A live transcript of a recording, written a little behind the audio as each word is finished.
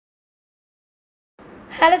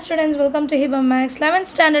Hello students, welcome to Hiba Max 11th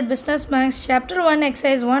Standard Business Max Chapter 1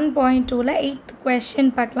 Exercise 1.2 la 8th question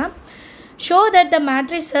பார்க்கலாம். Show that the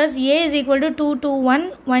matrices A is equal to 2 2 1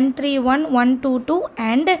 1 3 1 1 2 2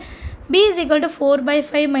 and B is equal to 4 by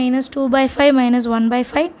 5 minus 2 by 5 minus 1 by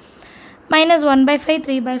 5 minus 1 by 5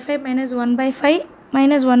 3 by 5 minus 1 by 5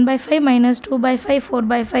 minus 1 by 5 minus 2 by 5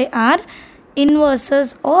 4 by 5 are inverses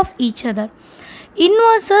of each other.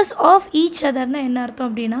 Inverses of each other na enna artham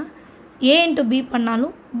appadina A into B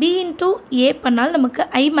பண்ணாலும் B into A பண்ணாலும் நமக்கு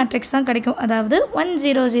I matrix தான் கிடைக்கும். அதாவது 1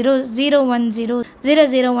 0 0 0 1 0 0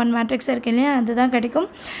 0 1 matrix இருக்கு இல்லையா, அதுதான் கிடைக்கும்.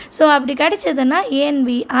 ஸோ அப்படி கிடைச்சதுன்னா A and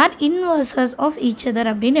B are inverses of each other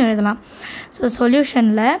அப்படின்னு எழுதலாம். So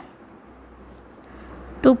சொல்யூஷனில்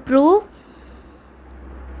to prove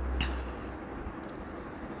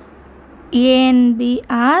A and B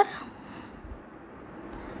are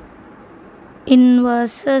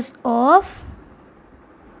inverses of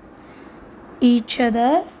each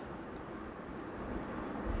other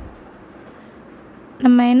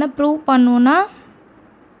நம்ம என்ன ப்ரூவ் பண்ணுவோம்னா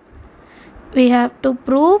we have to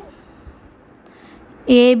prove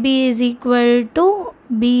AB is equal to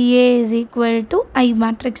BA is equal to I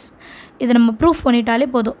matrix. இதை நம்ம proof பண்ணிட்டாலே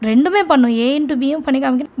போதும். ரெண்டுமே பண்ணும், A into Bயும் பண்ணி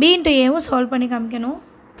காமிக்கணும், B into Aவும் சால்வ் பண்ணி காமிக்கணும்.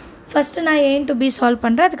 ஃபஸ்ட்டு நான் A into B சால்வ்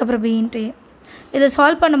பண்ணுறேன், அதுக்கப்புறம் B into A. இதை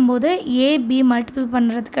சால்வ் பண்ணும்போது AB மல்டிபிள்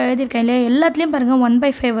பண்ணுறதுக்கு எழுதியிருக்கேன் இல்லையா, எல்லாத்துலேயும் பாருங்கள்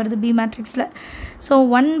 1/5 வருது B மேட்ரிக்ஸில். ஸோ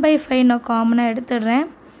 1/5 நான் காமனாக எடுத்துடுறேன்.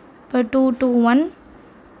 இப்போ 2 2 1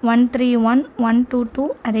 1 3 1 1 2 2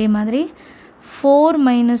 அதே மாதிரி 4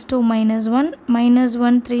 minus 2 minus 1 minus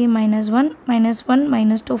 1 3 minus 1 minus 1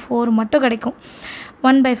 minus 2 4 மட்டும் கிடைக்கும்.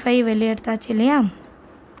 1/5 வெளியே எடுத்தாச்சு இல்லையா.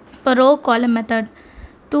 இப்போ ரோ காலம் method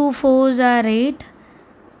 2 4s are 8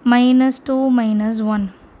 minus 2 minus 1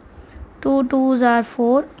 2 2s are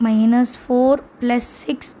 4 minus 4 plus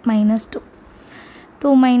 6 minus 2 2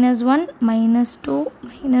 minus 1 minus 2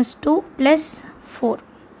 minus 2 plus 4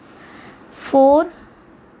 4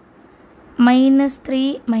 minus 3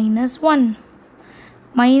 minus 1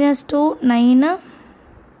 minus 2 9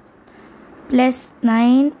 plus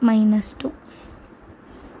 9 minus 2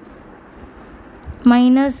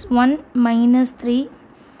 minus 1 minus 3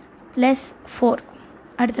 plus 4.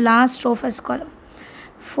 அடுத்து last row first column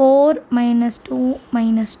 4 minus 2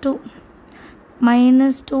 minus 2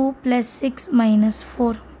 minus 2 plus 6 minus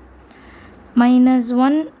 4 minus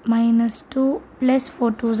 1 minus 2 plus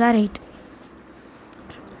 4 2s are 8.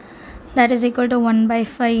 That is equal to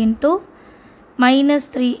 1/5 into minus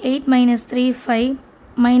 3 8 minus 3 5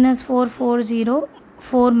 minus 4 4 0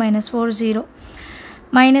 4 minus 4 0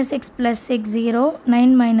 minus 6 plus 6 0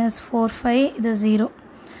 9 minus 4 5 இது 0.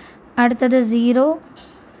 அடுத்தது 0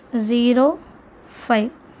 0 5.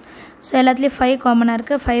 So எல்லாத்துலேயும் 5 காமனாக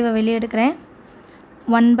இருக்குது, 5 வெளியே எடுக்கிறேன்.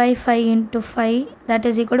 1/5 into 5 that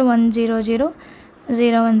is equal to 1 0 0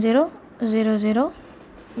 0 1 0 0 0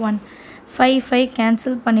 1 5 5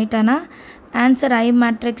 cancel பண்ணிட்டேன்னா answer I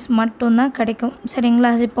matrix மட்டும்தான் கிடைக்கும்.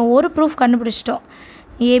 சரிங்களா. இப்போ ஒரு ப்ரூஃப் கண்டுபிடிச்சிட்டோம்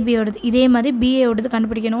ஏபியோடது, இதே மாதிரி பிஏயோடது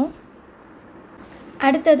கண்டுபிடிக்கணும்.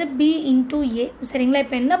 அடுத்தது B into A. சரிங்களா.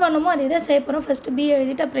 இப்போ என்ன பண்ணுமோ அதே தான் செய்ய போகிறோம். ஃபஸ்ட்டு B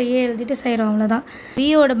எழுதிட்டு அப்புறம் A எழுதிட்டு செய்கிறோம், அவ்வளோதான்.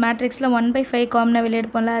 பியோட மேட்ரிக்ஸில் 1/5 காமனாக வெளியே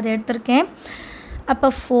எடுப்போம்ல, அதை எடுத்திருக்கேன். அப்போ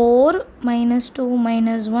 4 minus 2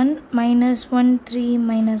 minus 1 minus 1 3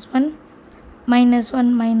 minus 1 minus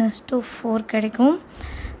 1 minus 2 4 கிடைக்கும்.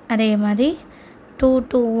 அதே மாதிரி 2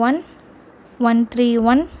 2 1 1 3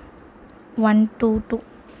 1 1 2 2.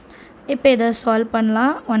 இப்போ இதை சால்வ்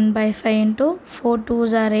பண்ணலாம். 1/5 into 4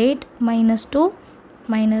 2s are 8 minus 2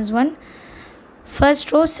 minus 1 first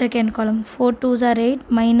row second column 4 2s are 8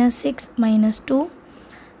 minus 6 minus 2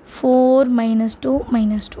 4 minus 2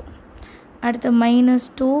 minus 2 அடுத்து minus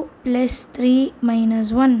 2 plus 3 minus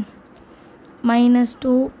 1 minus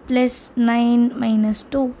 2 plus 9 minus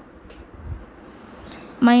 2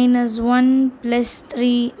 minus 1 plus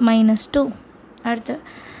 3 minus 2 அடுத்து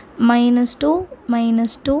minus 2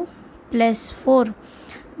 minus 2 plus 4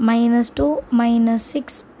 minus 2 minus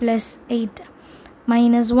 6 plus 8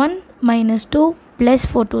 minus 1 minus 2 plus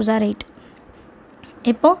 4 2s are 8.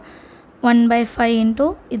 இப்போ 1/5 into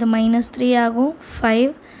இது minus 3 ஆகும்.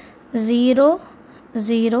 5 0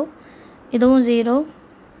 0 இதுவும் 0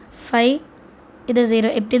 5 இது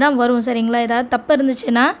 0 இப்படி தான் வரும். சரிங்களா. ஏதாவது தப்பு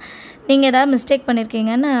இருந்துச்சுன்னா நீங்கள் ஏதாவது மிஸ்டேக்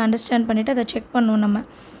பண்ணியிருக்கீங்கன்னு அண்டர்ஸ்டாண்ட் பண்ணிவிட்டு அதை செக் பண்ணுவோம் நம்ம.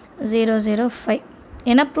 0 0 5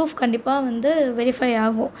 ஏன்னா ப்ரூஃப் கண்டிப்பாக வெரிஃபை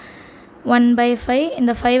ஆகும். 1/5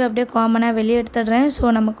 இந்த 5 அப்படியே காமனாக வெளியே எடுத்துடுறேன். ஸோ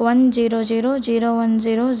நமக்கு 1 0 0 0 1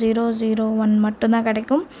 0 0 0 1 மட்டும்தான்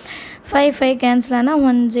கிடைக்கும். 5 5 கேன்சல் ஆனால்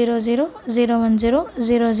 1 0 0 0 1 0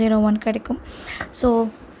 0 0 1 கிடைக்கும். ஸோ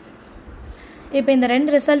இப்போ இந்த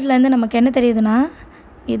ரெண்டு ரிசல்ட்லேருந்து நமக்கு என்ன தெரியுதுன்னா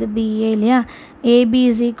இது BA இல்லையா, AB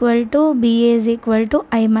is equal to BA is equal to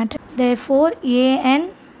I matrix. Therefore A and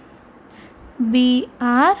B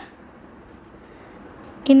are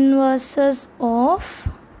inverses of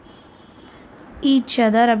each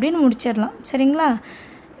other அப்படின்னு முடிச்சிடலாம். சரிங்களா?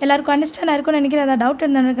 எல்லாருக்கும் அண்டர்ஸ்டாண்ட் ஆயிருக்கும்னு நினைக்கிறேன். ஏதாவது டவுட்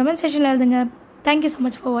இருந்தால் கமெண்ட் செக்ஷனில் எழுதுங்க. தேங்க்யூ ஸோ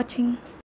மச் ஃபார் வாட்சிங்.